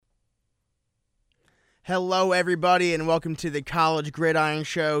Hello, everybody, and welcome to the College Gridiron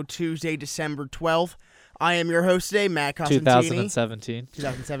Show, Tuesday, December 12th. I am your host today, Matt Costantini. 2017.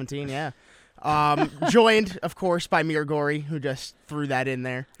 2017, yeah. Joined, of course, by Mir Gori, who just threw that in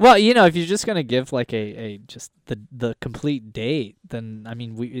there. Well, if you're just gonna give like a just the complete date, then I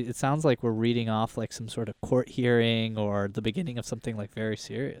mean, it sounds like we're reading off like some sort of court hearing or the beginning of something like very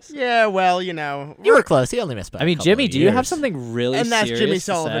serious. Yeah, well, You were close. You only missed by a couple Jimmy, of do you years. have something really And that's serious Jimmy to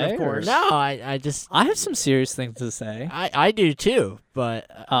Sullivan, say, of course. or- No, I just I have some serious things to say. I do too, but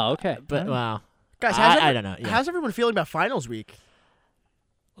Oh, okay. but All right. wow, Guys, I don't know. Yeah. How's everyone feeling about finals week?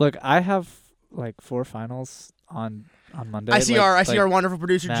 Look, I have like 4 finals on Monday. I see like, our wonderful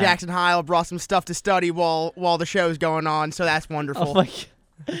producer, Matt. Jackson Heil, brought some stuff to study while the show's going on, so that's wonderful. Oh my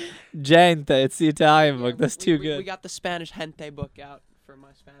God. Gente, it's the Italian book. That's too good. We got the Spanish gente book out for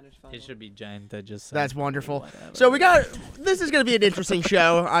my Spanish final. It should be Gente. Just That's wonderful. whatever. So this is going to be an interesting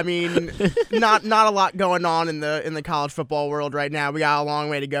show. I mean, not a lot going on in the college football world right now. We got a long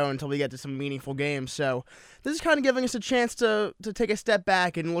way to go until we get to some meaningful games. So this is kind of giving us a chance to take a step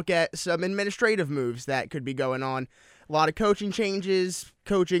back and look at some administrative moves that could be going on. A lot of coaching changes,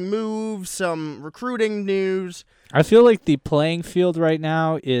 coaching moves, some recruiting news. I feel like the playing field right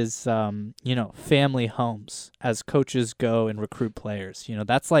now is, family homes as coaches go and recruit players.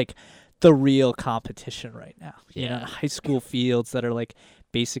 That's like the real competition right now. High school fields that are like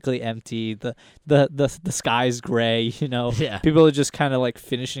basically empty. The sky's gray. Yeah. People are just kind of like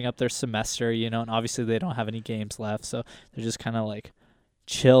finishing up their semester. And obviously they don't have any games left, so they're just kind of like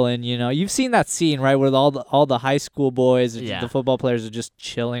chilling. You've seen that scene, right, where all the high school boys, Yeah. the football players are just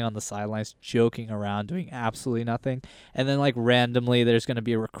chilling on the sidelines, joking around, doing absolutely nothing. And then like randomly there's going to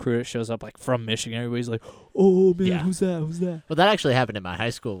be a recruit that shows up like from Michigan. Everybody's like, oh man, Yeah. who's that? Well, that actually happened in my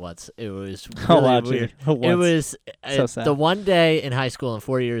high school once. It was really Oh, wow, weird. Jimmy. It was So sad. the one day in high school in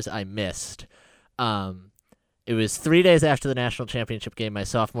 4 years I missed. It was 3 days after the national championship game my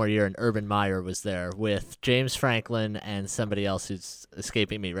sophomore year, and Urban Meyer was there with James Franklin and somebody else who's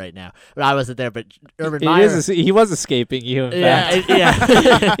escaping me right now. But I wasn't there, but Urban Meyer. He was escaping you, in fact.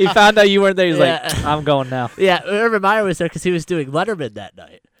 Yeah. He found out you weren't there. He's Yeah. like, I'm going now. Yeah, Urban Meyer was there because he was doing Letterman that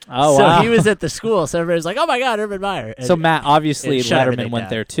night. Oh, so wow. he was at the school, so everybody was like, oh my God, Urban Meyer. And So Matt, obviously it shut Letterman everything went down.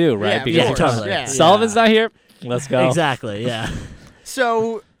 there too, right? Yeah, Yeah, course. totally. Yeah. Sullivan's not here. Let's go. Exactly, yeah.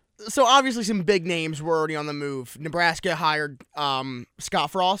 So obviously some big names were already on the move. Nebraska hired Scott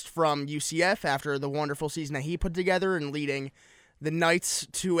Frost from UCF after the wonderful season that he put together and leading the Knights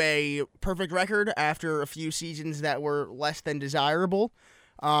to a perfect record after a few seasons that were less than desirable.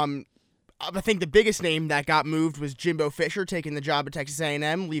 I think the biggest name that got moved was Jimbo Fisher taking the job at Texas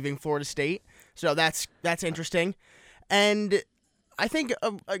A&M, leaving Florida State. So that's interesting. And I think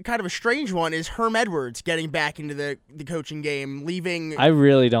a kind of a strange one is Herm Edwards getting back into the coaching game, leaving. I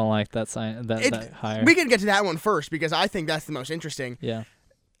really don't like that sign. That hire. We can get to that one first because I think that's the most interesting. Yeah.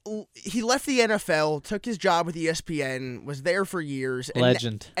 He left the NFL, took his job with ESPN, was there for years. And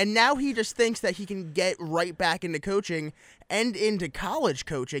Legend. And now he just thinks that he can get right back into coaching and into college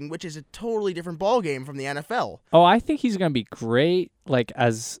coaching, which is a totally different ballgame from the NFL. Oh, I think he's gonna be great,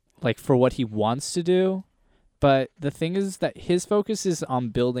 for what he wants to do. But the thing is that his focus is on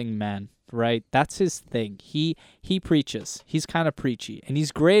building men, right? That's his thing. He preaches. He's kind of preachy, and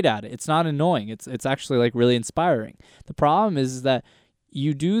he's great at it. It's not annoying. It's actually like really inspiring. The problem is that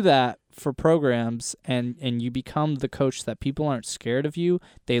you do that for programs and you become the coach that people aren't scared of you.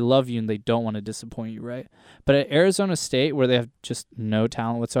 They love you and they don't want to disappoint you, right? But at Arizona State, where they have just no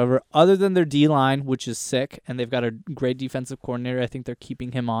talent whatsoever, other than their D-line, which is sick, and they've got a great defensive coordinator, I think they're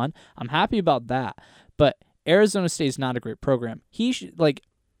keeping him on. I'm happy about that. But Arizona State is not a great program.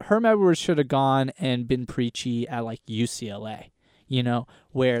 Herm Edwards should have gone and been preachy at like UCLA,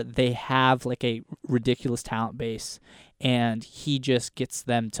 where they have like a ridiculous talent base, and he just gets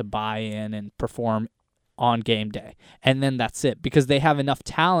them to buy in and perform on game day. And then that's it, because they have enough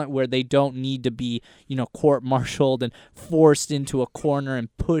talent where they don't need to be, court-martialed and forced into a corner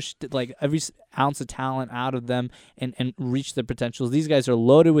and pushed like every ounce of talent out of them and reach their potentials. These guys are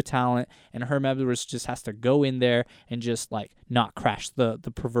loaded with talent, and Herm Edwards just has to go in there and just like not crash the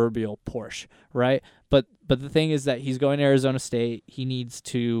proverbial Porsche, right? But the thing is that he's going to Arizona State. He needs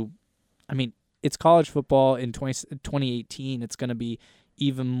to, it's college football in 2018. It's going to be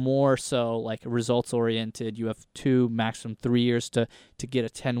even more so like results oriented. You have 2, maximum 3 years to get a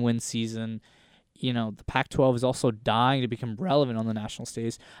 10-win season. The Pac-12 is also dying to become relevant on the national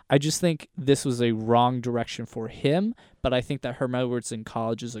stage. I just think this was a wrong direction for him, but I think that Herm Edwards in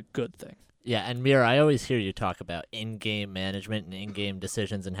college is a good thing. Yeah, and Mira, I always hear you talk about in-game management and in-game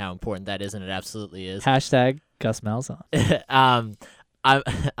decisions and how important that is, and it absolutely is. Hashtag Gus Malzahn. I'm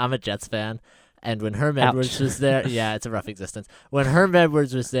a Jets fan, And when Herm Edwards was there, yeah, it's a rough existence. When Herm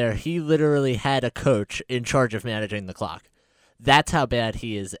Edwards was there, he literally had a coach in charge of managing the clock. That's how bad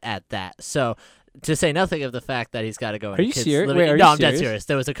he is at that. So, to say nothing of the fact that he's got to go. Are you serious? Wait, I'm dead serious.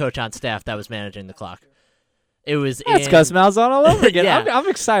 There was a coach on staff that was managing the clock. It was That's Gus Malzahn all over again. Yeah. I'm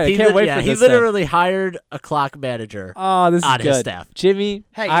excited. I can't wait for this. He literally hired a clock manager on his good. staff. Jimmy,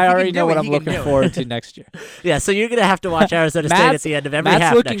 Hey, I already know what I'm looking forward to next year. Yeah, so you're going to have to watch Arizona State at the end of every half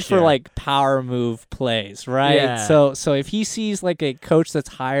Matt's looking next for year. like power move plays, right? Yeah. So if he sees like a coach that's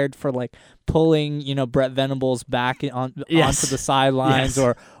hired for like pulling, Brett Venables back onto the sidelines,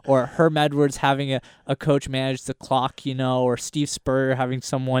 or Herm Edwards having a coach manage the clock, or Steve Spurrier having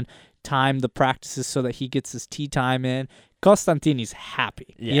someone time the practices so that he gets his tea time in. Costantini's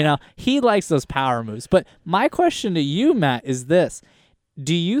happy. Yeah. He likes those power moves. But my question to you, Matt, is this.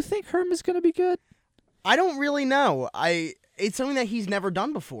 Do you think Herm is going to be good? I don't really know. It's something that he's never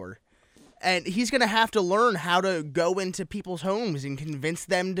done before. And he's going to have to learn how to go into people's homes and convince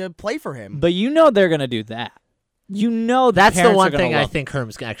them to play for him. But they're going to do that. That's the one thing I love think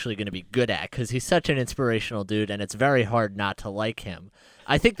Herm's actually going to be good at, because he's such an inspirational dude, and it's very hard not to like him.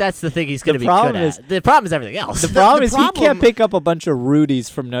 I think that's the thing he's going to be good at. The problem is everything else. The problem is he can't pick up a bunch of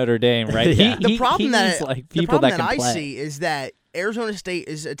Rudies from Notre Dame, right? Yeah. The problem that can I play. see is that Arizona State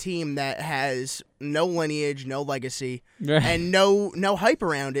is a team that has no lineage, no legacy, and no hype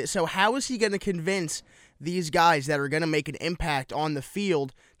around it. So how is he going to convince these guys that are going to make an impact on the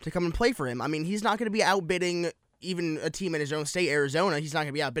field to come and play for him? I mean, he's not going to be outbidding even a team in his own state, Arizona. He's not going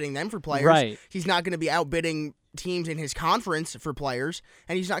to be outbidding them for players. Right. He's not going to be outbidding teams in his conference for players,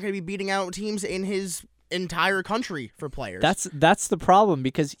 and he's not going to be beating out teams in his entire country for players. That's the problem,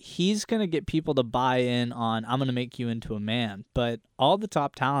 because he's going to get people to buy in on, I'm going to make you into a man. But all the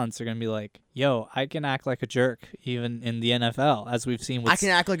top talents are going to be like, yo, I can act like a jerk even in the NFL, as we've seen with I can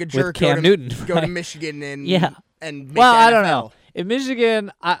act like a jerk. Cam Newton. Go to Michigan and and make well, the I don't NFL. know. In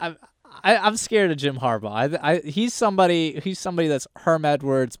Michigan, I'm scared of Jim Harbaugh. He's somebody that's Herm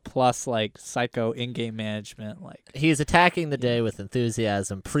Edwards plus like psycho in-game management. Like he is attacking the day with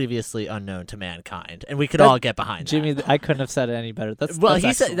enthusiasm previously unknown to mankind, and we could all get behind Jimmy. that. I couldn't have said it any better. That's he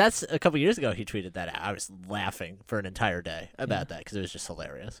excellent. said that's a couple years ago. He tweeted that out. I was laughing for an entire day about that because it was just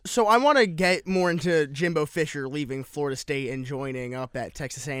hilarious. So I want to get more into Jimbo Fisher leaving Florida State and joining up at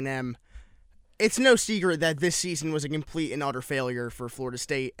Texas A&M. It's no secret that this season was a complete and utter failure for Florida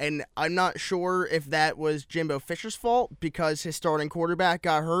State, and I'm not sure if that was Jimbo Fisher's fault because his starting quarterback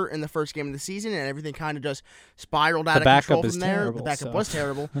got hurt in the first game of the season and everything kind of just spiraled out of control from there. Terrible, the backup was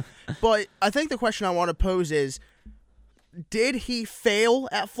terrible. But I think the question I want to pose is, did he fail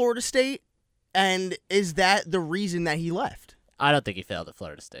at Florida State, and is that the reason that he left? I don't think he failed at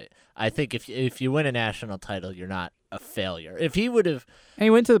Florida State. I think if you win a national title, you're not a failure. If he would have, and he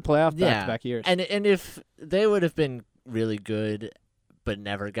went to the playoff back-to-back years, and if they would have been really good but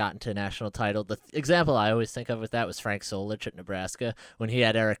never gotten to a national title, the example I always think of with that was Frank Solich at Nebraska when he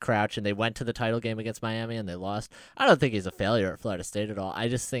had Eric Crouch and they went to the title game against Miami and they lost. I don't think he's a failure at Florida State at all. I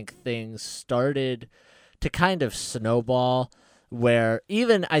just think things started to kind of snowball. Where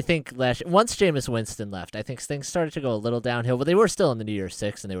even I think once Jameis Winston left, I think things started to go a little downhill. But they were still in the New Year's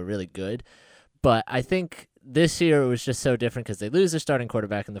Six and they were really good. But I think this year it was just so different because they lose their starting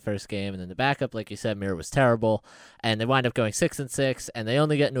quarterback in the first game, and then the backup, like you said, Mir, was terrible, and they wind up going 6-6, and they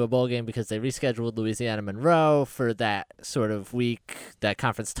only get into a bowl game because they rescheduled Louisiana Monroe for that sort of week, that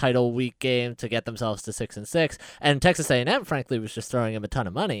conference title week game to get themselves to 6-6. And Texas A&M, frankly, was just throwing him a ton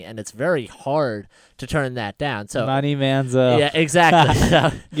of money, and it's very hard to turn that down. So money Manziel, yeah, exactly.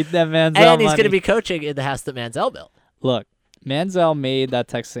 So, get that Manziel, and he's money. going to be coaching in the house that Manziel built. Look. Manziel made that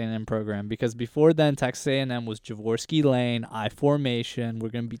Texas A&M program because before then Texas A&M was Jaworski Lane, I formation. We're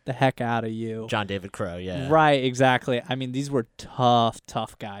gonna beat the heck out of you. John David Crow, yeah. Right, exactly. I mean, these were tough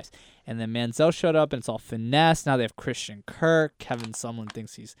guys. And then Manziel showed up, and it's all finesse. Now they have Christian Kirk. Kevin Sumlin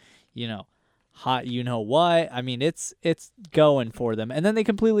thinks he's, hot. You know what? I mean, it's going for them. And then they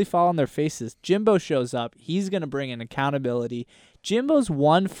completely fall on their faces. Jimbo shows up. He's gonna bring in accountability. Jimbo's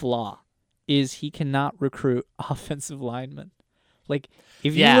one flaw is he cannot recruit offensive linemen. Like,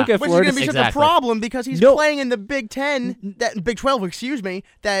 if you look at Which Florida, is going to be such a problem because he's playing in the Big 10, Big 12, excuse me.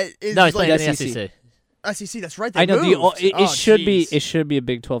 That is no, he's like playing in the SEC. SEC, that's right. I know moved. it should be a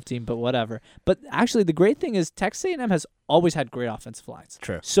Big 12 team, but whatever. But actually, the great thing is Texas A&M has always had great offensive lines.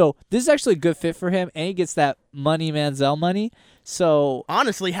 True. So this is actually a good fit for him, and he gets that Manziel money. So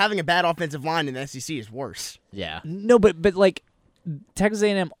honestly, having a bad offensive line in the SEC is worse. Yeah. No, but like. Texas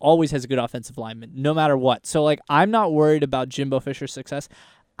A&M always has a good offensive lineman, no matter what. So, like, I'm not worried about Jimbo Fisher's success.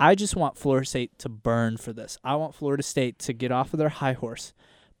 I just want Florida State to burn for this. I want Florida State to get off of their high horse,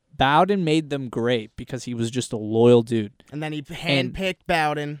 Bowden made them great because he was just a loyal dude. And then he handpicked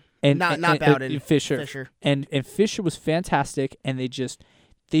Bowden. And Not and Bowden. Fisher. And Fisher was fantastic, and they just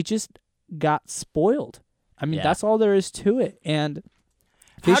got spoiled. I mean, Yeah. that's all there is to it. And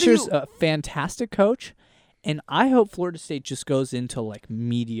How do Fisher's you- a fantastic coach, and I hope Florida State just goes into like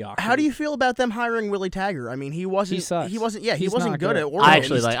mediocrity. How do you feel about them hiring Willie Taggart? I mean, he wasn't. sucks. He wasn't. Yeah, he He's wasn't not good good. at Oregon. I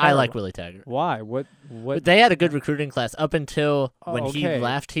actually he's like terrible. Willie Taggart. Why? What? But they had a good recruiting class up until Oh, when he okay.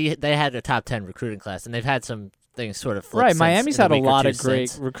 left. They had a top 10 recruiting class, and they've had some things sort of flip Right, since Miami's in had a week or lot two of great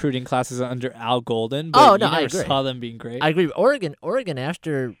since. recruiting classes under Al Golden, Oh, but no, you I never agree. saw them being great. I agree. Oregon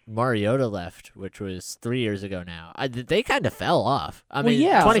after Mariota left, which was 3 years ago now, they kind of fell off. I Well, mean,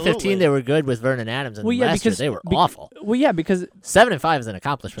 yeah. 2015 Absolutely. they were good with Vernon Adams, and Well, yeah, last year because they were be- awful. Well, yeah, because 7-5 is an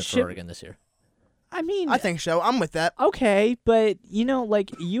accomplishment for Chip- Oregon this year. I mean, I think so. I'm with that. okay, but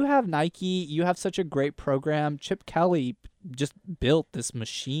like you have Nike, you have such a great program. Chip Kelly just built this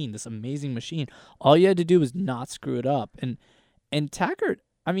machine, this amazing machine. All you had to do was not screw it up. And Taggart,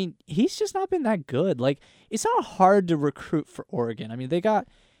 I mean, he's just not been that good. Like, it's not hard to recruit for Oregon. I mean,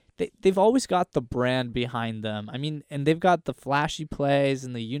 they've always got the brand behind them. I mean, and they've got the flashy plays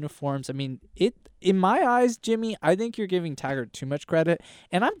and the uniforms. I mean, in my eyes, Jimmy, I think you're giving Taggart too much credit.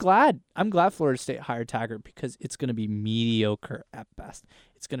 And I'm glad Florida State hired Taggart because it's going to be mediocre at best.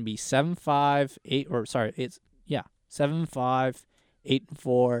 It's going to be 7-5, 7-5,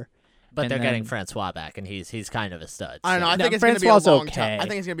 8-4. But And they're getting then- Francois back, and he's kind of a stud. I don't know. so- I No, think it's going to be a Francois long time. okay. I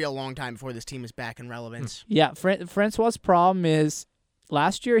think it's going to be a long time before this team is back in relevance. Yeah, Francois' problem is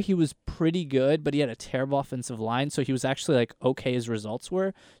last year he was pretty good, but he had a terrible offensive line, so he was actually like okay his results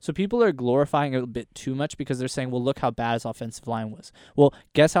were. So people are glorifying it a bit too much because they're saying, well, look how bad his offensive line was. Well,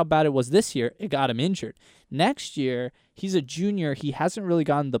 guess how bad it was this year? It got him injured. Next year, he's a junior. He hasn't really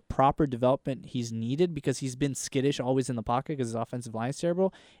gotten the proper development he's needed because he's been skittish always in the pocket because his offensive line is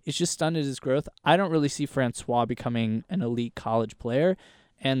terrible. It's just stunted his growth. I don't really see Francois becoming an elite college player.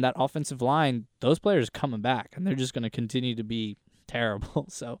 And that offensive line, those players are coming back, and they're just going to continue to be terrible.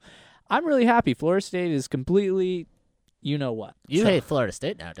 So I'm really happy. Florida State is completely, you know what. You So hate Florida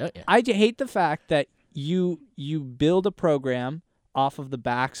State now, don't you? I hate the fact that you build a program off of the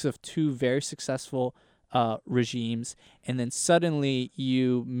backs of two very successful regimes, and then suddenly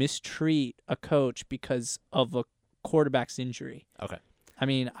you mistreat a coach because of a quarterback's injury. Okay. I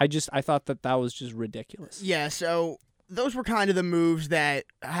mean, I thought that was just ridiculous. Yeah, so those were kind of the moves that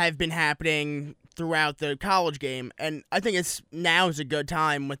have been happening throughout the college game, and I think now is a good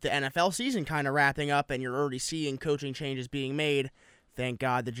time with the NFL season kind of wrapping up, and you're already seeing coaching changes being made. Thank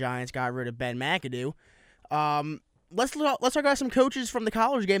God the Giants got rid of Ben McAdoo. Let's talk about some coaches from the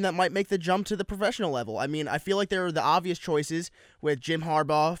college game that might make the jump to the professional level. I mean, I feel like there are the obvious choices with Jim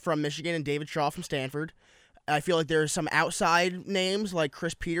Harbaugh from Michigan and David Shaw from Stanford. I feel like there are some outside names like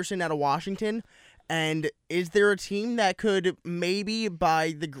Chris Peterson out of Washington. And is there a team that could maybe,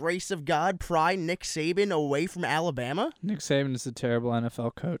 by the grace of God, pry Nick Saban away from Alabama? Nick Saban is a terrible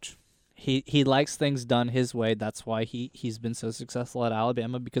NFL coach. He likes things done his way. That's why he's been so successful at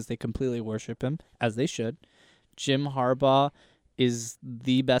Alabama, because they completely worship him, as they should. Jim Harbaugh is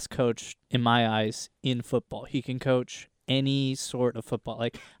the best coach, in my eyes, in football. He can coach any sort of football.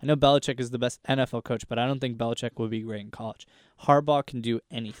 Like, I know Belichick is the best NFL coach, but I don't think Belichick would be great in college. Harbaugh can do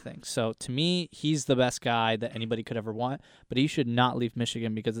anything. So, to me, he's the best guy that anybody could ever want, but he should not leave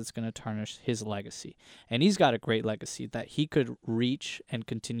Michigan because it's going to tarnish his legacy. And he's got a great legacy that he could reach and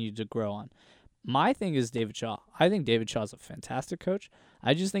continue to grow on. My thing is David Shaw. I think David Shaw is a fantastic coach.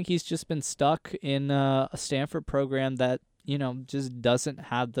 I just think he's just been stuck in a Stanford program that, just doesn't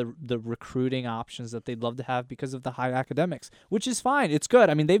have the recruiting options that they'd love to have because of the high academics, which is fine. It's good.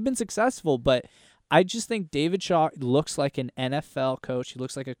 I mean, they've been successful, but I just think David Shaw looks like an NFL coach. He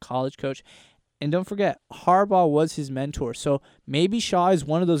looks like a college coach. And don't forget, Harbaugh was his mentor. So maybe Shaw is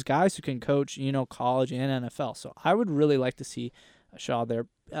one of those guys who can coach, college and NFL. So I would really like to see Shaw there.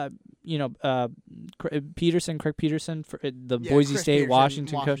 Craig Peterson for the Boise Chris State, Peterson,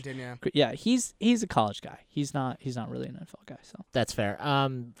 Washington coach. yeah. Yeah, he's a college guy. He's not really an NFL guy. So That's fair.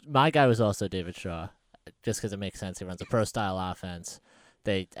 My guy was also David Shaw, just because it makes sense. He runs a pro-style offense.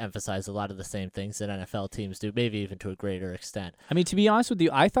 They emphasize a lot of the same things that NFL teams do, maybe even to a greater extent. I mean, to be honest with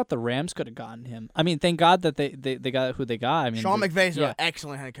you, I thought the Rams could have gotten him. I mean, thank God that they got who they got. I mean, Sean McVay's yeah. an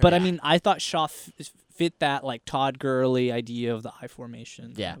excellent head coach. But I mean, I thought Shaw fit that like Todd Gurley idea of the I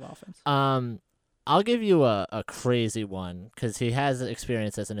formation Yeah. kind of offense. I'll give you a crazy one because he has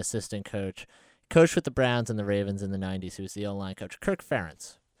experience as an assistant coach. Coached with the Browns and the Ravens in the 90s. He was the O-line coach. Kirk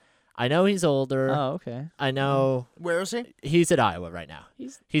Ferentz. I know he's older. Oh, okay. I know Where is he? he's at Iowa right now.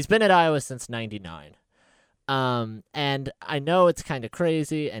 He's He's been at Iowa since '99. And I know it's kind of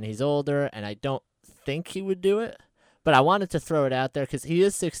crazy, and he's older, and I don't think he would do it. But I wanted to throw it out there because he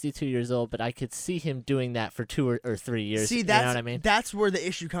is 62 years old, but I could see him doing that for 2 or 3 years. See, you that's know what I mean? that's where the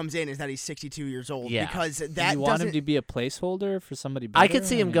issue comes in, is that he's 62 years old. Yeah. Because Do that you want him doesn't. to be a placeholder for somebody better? I could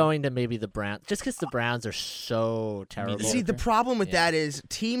see him mean, going to maybe the Browns, just because the Browns are so terrible. Mediocre. See, the problem with Yeah. that is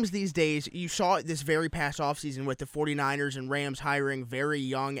teams these days, you saw it this very past offseason with the 49ers and Rams hiring very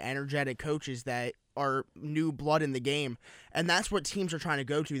young, energetic coaches that are new blood in the game. And that's what teams are trying to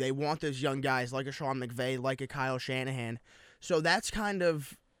go to. They want those young guys like a Sean McVay, like a Kyle Shanahan. So that's kind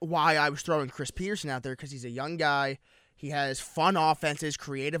of why I was throwing Chris Peterson out there, because he's a young guy. He has fun offenses,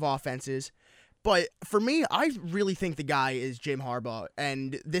 creative offenses. But for me, I really think the guy is Jim Harbaugh.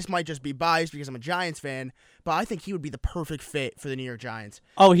 And this might just be biased because I'm a Giants fan, but I think he would be the perfect fit for the New York Giants.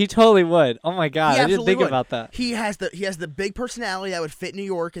 Oh, he totally would. Oh my God, He I didn't absolutely think would. about that. He has the big personality that would fit New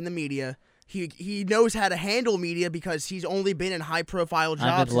York in the media. He knows how to handle media because he's only been in high-profile I'm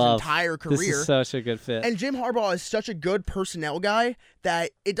jobs in his love. entire career. This is such a good fit. And Jim Harbaugh is such a good personnel guy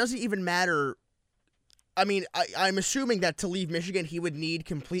that it doesn't even matter. I mean, I'm assuming that to leave Michigan, he would need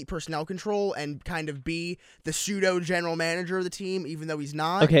complete personnel control and kind of be the pseudo general manager of the team, even though he's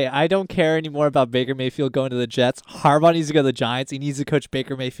not. Okay, I don't care anymore about Baker Mayfield going to the Jets. Harbaugh needs to go to the Giants. He needs to coach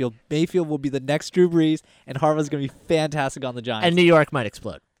Baker Mayfield. Mayfield will be the next Drew Brees, and Harbaugh's going to be fantastic on the Giants. And New York might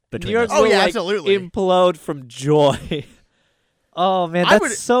explode between New York those. Oh, will, yeah, like, absolutely. implode from joy. Oh, man, I that's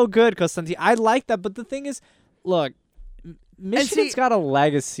would- so good, Constantine. I like that, but the thing is, look, Michigan's got a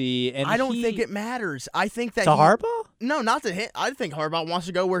legacy, and I don't think it matters. I think that to Harbaugh? No, not to him. I think Harbaugh wants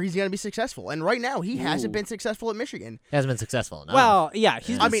to go where he's going to be successful. And right now, he hasn't Ooh. been successful at Michigan. He hasn't been successful enough. Well, yeah,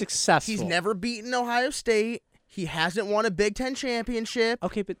 he's I been mean, successful. He's never beaten Ohio State. He hasn't won a Big Ten championship.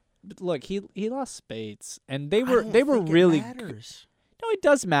 Okay, but look, he lost Spates, and I they were don't think it really matters. No, it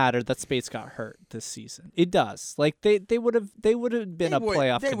does matter that Spates got hurt this season. It does. Like they would have been a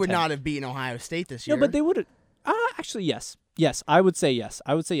playoff. They would contender. not have beaten Ohio State this year. No, but they would have. Actually, yes. Yes, I would say yes.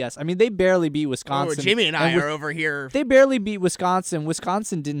 I mean, they barely beat Wisconsin. Oh, Jimmy and I Wi- are over here. They barely beat Wisconsin.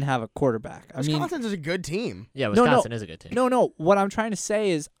 Wisconsin didn't have a quarterback. I mean, Wisconsin's is a good team. yeah, no, Wisconsin is a good team. no. What I'm trying to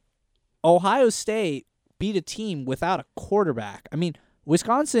say is, Ohio State beat a team without a quarterback. I mean,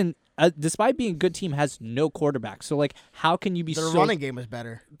 Wisconsin, despite being a good team, has no quarterback. So, like, how can you be Their so... running game was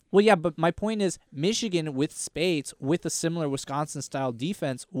better. Well, yeah, but my point is, Michigan with Spates, with a similar Wisconsin-style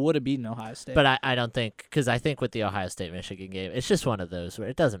defense, would have beaten Ohio State. But I don't think, because I think with the Ohio State-Michigan game, it's just one of those where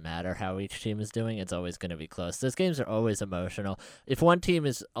it doesn't matter how each team is doing. It's always going to be close. Those games are always emotional. If one team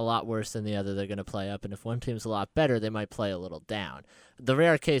is a lot worse than the other, they're going to play up. And if one team's a lot better, they might play a little down. The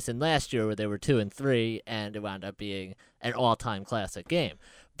rare case in last year where they were 2-3 and it wound up being an all-time classic game.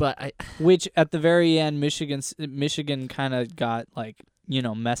 But Which, at the very end, Michigan kind of got, like,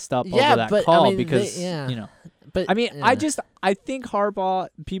 messed up Yeah, over that but, I call mean, because, they- but I mean, yeah. I think Harbaugh,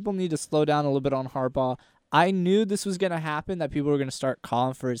 people need to slow down a little bit on Harbaugh. I knew this was going to happen, that people were going to start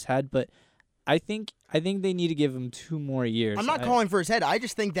calling for his head, but I think they need to give him 2 more years. I'm not calling for his head. I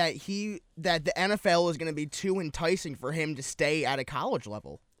just think that the NFL is going to be too enticing for him to stay at a college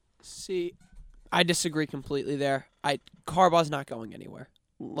level. See, I disagree completely there. Harbaugh's not going anywhere.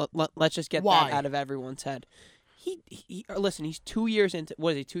 Let's just get Why? that out of everyone's head. Listen, he's 2 years into,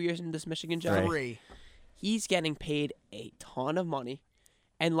 what is he, 2 years into this Michigan job? 3. He's getting paid a ton of money.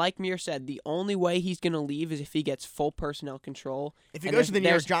 And like Mir said, the only way he's going to leave is if he gets full personnel control. If he And goes to the New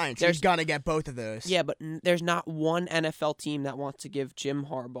York there's- Giants, there's- he's going to get both of those. Yeah, but there's not one NFL team that wants to give Jim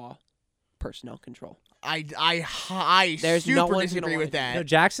Harbaugh personnel control. I There's super no one's gonna disagree wanna with do that. No,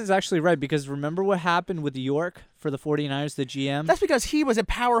 Jackson's actually right, because remember what happened with York for the 49ers, the GM? That's because he was a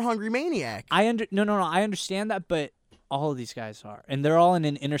power-hungry maniac. I understand that, but all of these guys are, and they're all in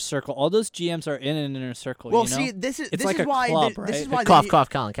an inner circle. All those GMs are in an inner circle. Well, you know? see, this is It's this like is a why club, this is right? why cough, the, cough,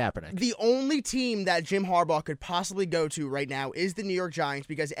 Colin Kaepernick. the only team that Jim Harbaugh could possibly go to right now is the New York Giants,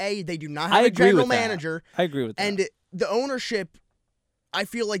 because A, they do not I have a agree general with that. manager, I agree with that. and the ownership, I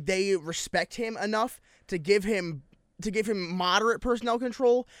feel like they respect him enough to give him moderate personnel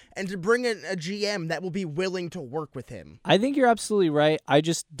control and to bring in a GM that will be willing to work with him. I think you're absolutely right. I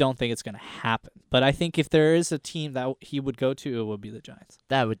just don't think it's going to happen. But I think if there is a team that he would go to, it would be the Giants.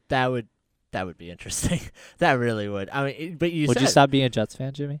 That would be interesting. That really would. I mean, but you Would said you stop being a Jets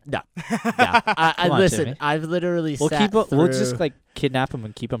fan, Jimmy? no. I Come on, listen. Jimmy. I've literally We'll sat keep. We'll through- just like kidnap him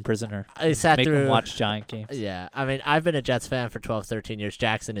and keep him prisoner. I sat Make through him watch Giant games. Yeah, I mean, I've been a Jets fan for 12, 13 years.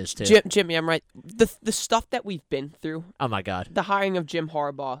 Jackson is too. Jimmy, I'm right. The stuff that we've been through, Oh my God. the hiring of Jim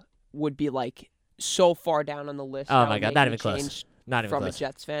Harbaugh would be like so far down on the list. Oh that my would God, make not me even close. change Not even from close. a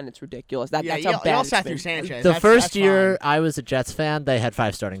Jets fan. It's ridiculous. That's how y'all bad sat it's through been. Sanchez. The That's first year fine. I was a Jets fan, they had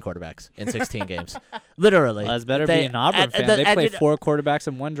 5 starting quarterbacks in 16 games. Literally. Well, that's better They- being an Auburn and- fan. and- They and play you know- 4 quarterbacks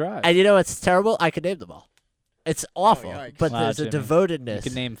in one drive. And you know what's terrible? I could name them all. It's awful, yikes. but Wow, there's a Jimmy. You devotedness.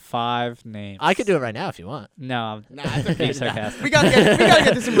 can name 5 names. I could do it right now if you want. No, Nah, it's I'm okay. being sarcastic. we gotta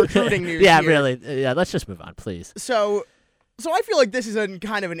get to some recruiting news. Yeah, here. really. Yeah, let's just move on, please. So I feel like this is a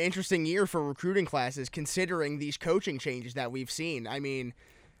kind of an interesting year for recruiting classes, considering these coaching changes that we've seen. I mean,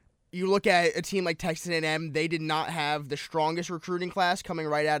 you look at a team like Texas A&M; they did not have the strongest recruiting class coming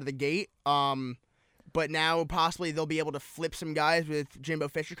right out of the gate. But now possibly they'll be able to flip some guys with Jimbo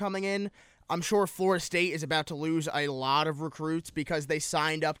Fisher coming in. I'm sure Florida State is about to lose a lot of recruits because they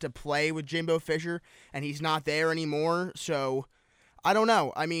signed up to play with Jimbo Fisher, and he's not there anymore. So I don't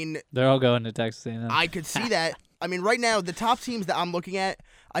know. I mean, They're all going to Texas A&M. I could see that. I mean, right now, the top teams that I'm looking at,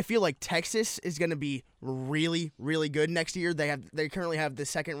 I feel like Texas is going to be really, really good next year. They currently have the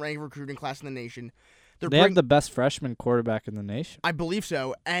second-ranked recruiting class in the nation. They have the best freshman quarterback in the nation. I believe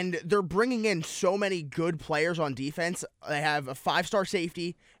so. And they're bringing in so many good players on defense. They have a 5-star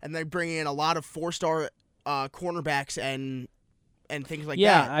safety, and they're bringing in a lot of 4-star cornerbacks and things like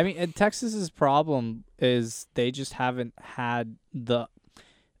Yeah, that. I mean, and Texas's problem is they just haven't had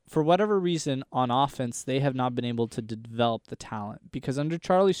for whatever reason, on offense, they have not been able to develop the talent. Because under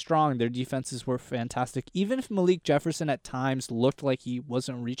Charlie Strong, their defenses were fantastic. Even if Malik Jefferson at times looked like he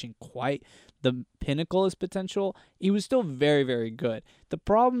wasn't reaching quite the pinnacle of his potential, he was still very, very good. The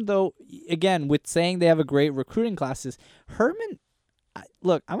problem, though, again, with saying they have a great recruiting class is Herman.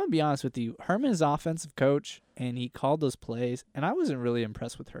 Look, I'm going to be honest with you. Herman is offensive coach, and he called those plays, and I wasn't really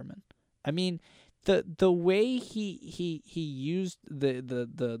impressed with Herman. I mean, the way he used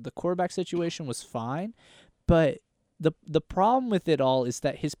the quarterback situation was fine, but the problem with it all is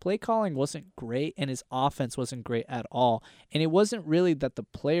that his play calling wasn't great and his offense wasn't great at all. And it wasn't really that the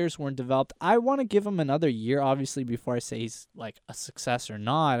players weren't developed. I want to give him another year, obviously, before I say he's like a success or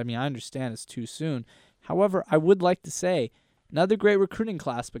not. I mean, I understand it's too soon. However, I would like to say another great recruiting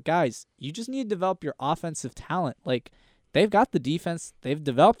class, but guys, you just need to develop your offensive talent. Like, they've got the defense. They've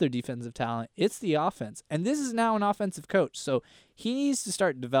developed their defensive talent. It's the offense. And this is now an offensive coach. So he needs to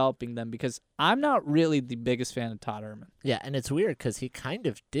start developing them because I'm not really the biggest fan of Todd Herman. Yeah, and it's weird because he kind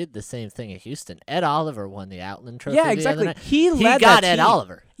of did the same thing at Houston. Ed Oliver won the Outland Trophy. Yeah, the exactly. other night. He led got that Ed team.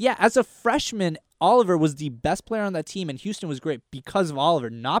 Oliver. Yeah, as a freshman, Oliver was the best player on that team, and Houston was great because of Oliver.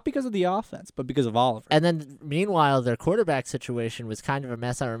 Not because of the offense, but because of Oliver. And then, meanwhile, their quarterback situation was kind of a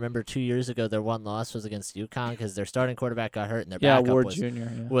mess. I remember 2 years ago, their one loss was against UConn because their starting quarterback got hurt, and their backup Ward was Jr.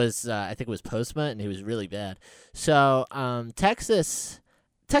 Yeah. I think it was Postma, and he was really bad. So Texas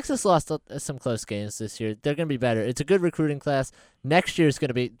lost some close games this year. They're going to be better. It's a good recruiting class. Next year is going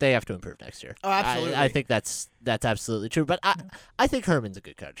to be. They have to improve next year. Oh, absolutely. I think that's absolutely true. But I think Herman's a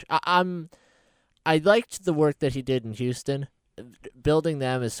good coach. I liked the work that he did in Houston, building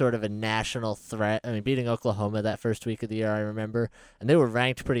them as sort of a national threat. I mean, beating Oklahoma that first week of the year, I remember, and they were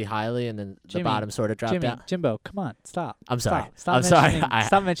ranked pretty highly, and then the Jimmy, bottom sort of dropped down. Jimbo, come on, stop. I'm sorry. Stop I'm sorry. mentioning-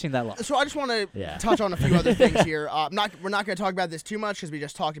 Stop mentioning that loss. So I just want to Yeah. touch on a few other things here. We're not going to talk about this too much because we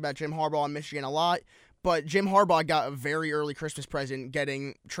just talked about Jim Harbaugh in Michigan a lot. But Jim Harbaugh got a very early Christmas present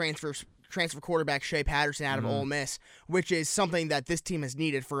getting transfer quarterback Shea Patterson out of Ole Miss, which is something that this team has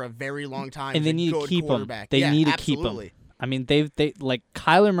needed for a very long time. And they need to keep him. They need to keep him. I mean, they like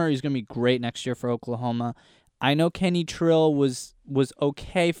Kyler Murray is going to be great next year for Oklahoma. I know Kenny Trill was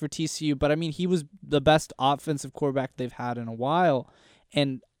okay for TCU, but I mean, he was the best offensive quarterback they've had in a while.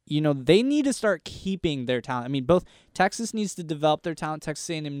 And they need to start keeping their talent. I mean, both Texas needs to develop their talent, Texas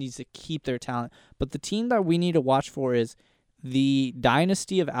A&M needs to keep their talent. But the team that we need to watch for is the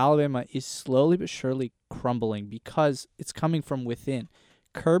dynasty of Alabama is slowly but surely crumbling because it's coming from within.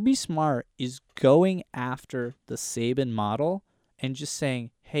 Kirby Smart is going after the Saban model and just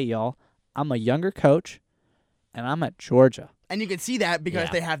saying, hey, y'all, I'm a younger coach, and I'm at Georgia. And you can see that because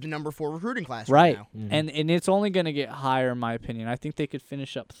Yeah. they have the number 4 recruiting class Right. now. Mhm. And it's only going to get higher, in my opinion. I think they could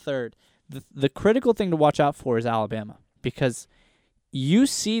finish up third. The critical thing to watch out for is Alabama because you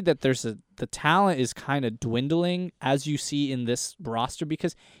see that the talent is kind of dwindling as you see in this roster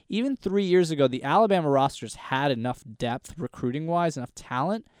because even 3 years ago, the Alabama rosters had enough depth recruiting-wise, enough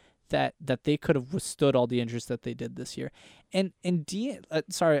talent that they could have withstood all the injuries that they did this year. And it's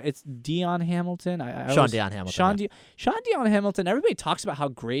Deion Hamilton. Sean Deion Hamilton. Sean Deion Hamilton. Everybody talks about how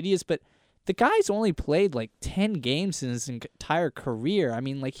great he is, but the guy's only played like 10 games in his entire career. I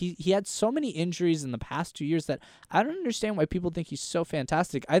mean, like he had so many injuries in the past 2 years that I don't understand why people think he's so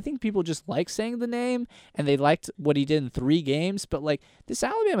fantastic. I think people just like saying the name and they liked what he did in 3 games, but like this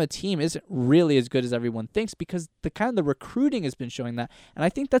Alabama team isn't really as good as everyone thinks because the recruiting has been showing that. And I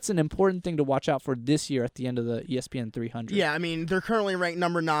think that's an important thing to watch out for this year at the end of the ESPN 300. Yeah, I mean, they're currently ranked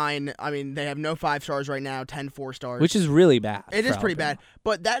number 9. I mean, they have no 5 stars right now, 10 4-stars. Which is really bad. It is for pretty Alabama. bad.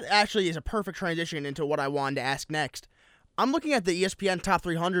 But that actually is a perfect transition into what I wanted to ask next. I'm looking at the ESPN Top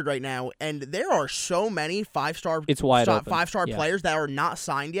 300 right now, and there are so many 5-star It's wide open. 5-star Yeah. players that are not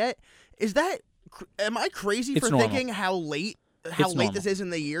signed yet. Is that am I crazy It's for normal. thinking how late normal. this is in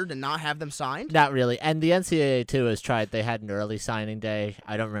the year to not have them signed? Not really. And the NCAA, too, has tried. They had an early signing day.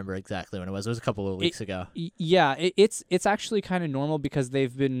 I don't remember exactly when it was. It was a couple of weeks ago. Yeah, it's actually kind of normal because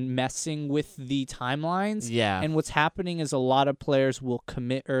they've been messing with the timelines. Yeah. And what's happening is a lot of players will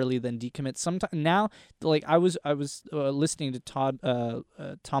commit early then decommit. Sometimes now, like I was listening to Tom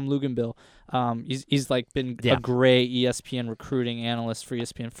Luganbill. He's like been Yeah. a great ESPN recruiting analyst for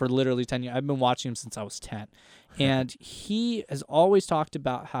ESPN for literally 10 years. I've been watching him since I was 10, and he has always talked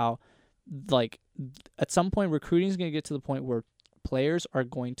about how like at some point recruiting is going to get to the point where players are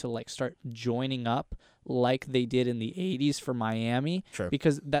going to like start joining up like they did in the 80s for Miami. Sure.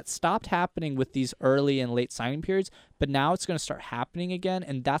 Because that stopped happening with these early and late signing periods, but now it's going to start happening again,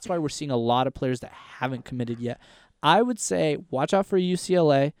 and that's why we're seeing a lot of players that haven't committed yet. I would say watch out for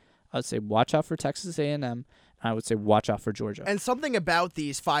UCLA. I would say watch out for Texas A&M. And I would say watch out for Georgia. And something about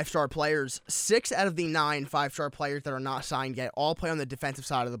these 5-star players, 6 out of the 9 5-star players that are not signed yet all play on the defensive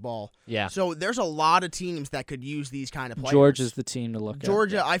side of the ball. Yeah. So there's a lot of teams that could use these kind of players. Georgia's the team to look at.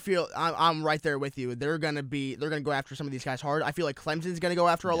 Georgia, I feel I'm right there with you. They're gonna go after some of these guys hard. I feel like Clemson's gonna go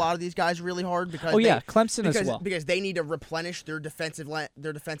after a lot of these guys really hard because Clemson as well. because they need to replenish their defensive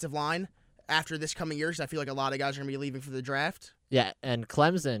line after this coming year. Because I feel like a lot of guys are gonna be leaving for the draft. Yeah, and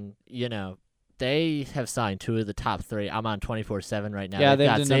Clemson, they have signed 2 of the top 3. I'm on 24/7 right now. Yeah, They've they've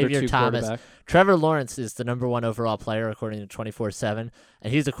got the number Xavier 2 Thomas. quarterback. Trevor Lawrence is the number 1 overall player according to 24/7,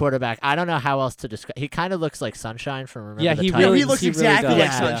 and he's a quarterback. I don't know how else to describe. He kind of looks like Sunshine from Remember Yeah, the he Titans. really he looks he really exactly does.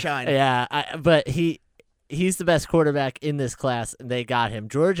 like Yeah. Sunshine. Yeah, but he's the best quarterback in this class, and they got him.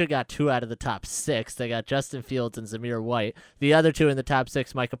 Georgia got 2 out of the top 6. They got Justin Fields and Zamir White. The other 2 in the top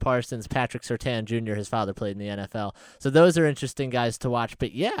 6, Micah Parsons, Patrick Surtain Jr., his father played in the NFL. So those are interesting guys to watch.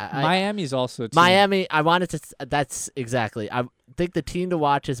 But yeah, Miami's also a team. Miami, I wanted to. That's exactly. I think the team to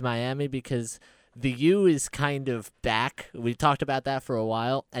watch is Miami because the U is kind of back. We talked about that for a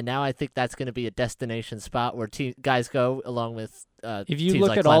while, and now I think that's going to be a destination spot where guys go along with If you teams look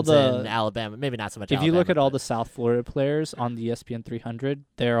like at all Clemson, the- Alabama, maybe not so much. If you look Alabama, at all but- the South Florida players on the ESPN 300,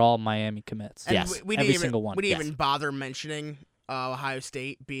 they're all Miami commits. And Yes, we every didn't even, single one. We didn't Yes. even bother mentioning Ohio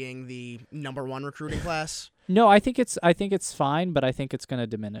State being the number 1 recruiting class. No, I think it's fine, but I think it's going to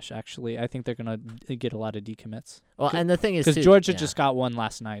diminish. Actually, I think they're going to get a lot of decommits well, and the thing is, because too- Georgia yeah. just got one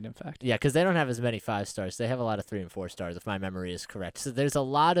last night. In fact, Yeah, because they don't have as many 5 stars. They have a lot of 3 and 4 stars, if my memory is correct. So there's a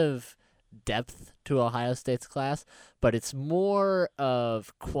lot of depth to Ohio State's class, but it's more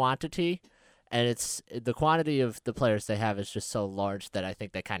of quantity, and it's the quantity of the players they have is just so large that I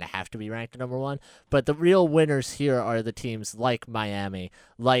think they kind of have to be ranked number 1. But the real winners here are the teams like Miami,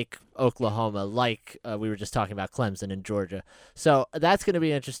 like Oklahoma, like we were just talking about Clemson and Georgia. So that's going to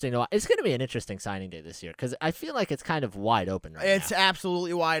be interesting to watch. It's going to be an interesting signing day this year because I feel like it's kind of wide open right It's now.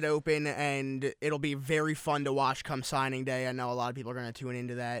 absolutely wide open, and it'll be very fun to watch come signing day. I know a lot of people are going to tune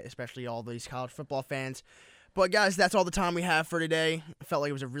into that, especially all these college football fans. But, guys, that's all the time we have for today. I felt like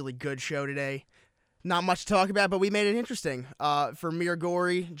it was a really good show today. Not much to talk about, but we made it interesting. For Mir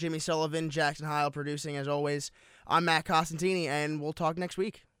Gorey, Jimmy Sullivan, Jackson Heil producing, as always, I'm Matt Costantini, and we'll talk next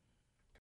week.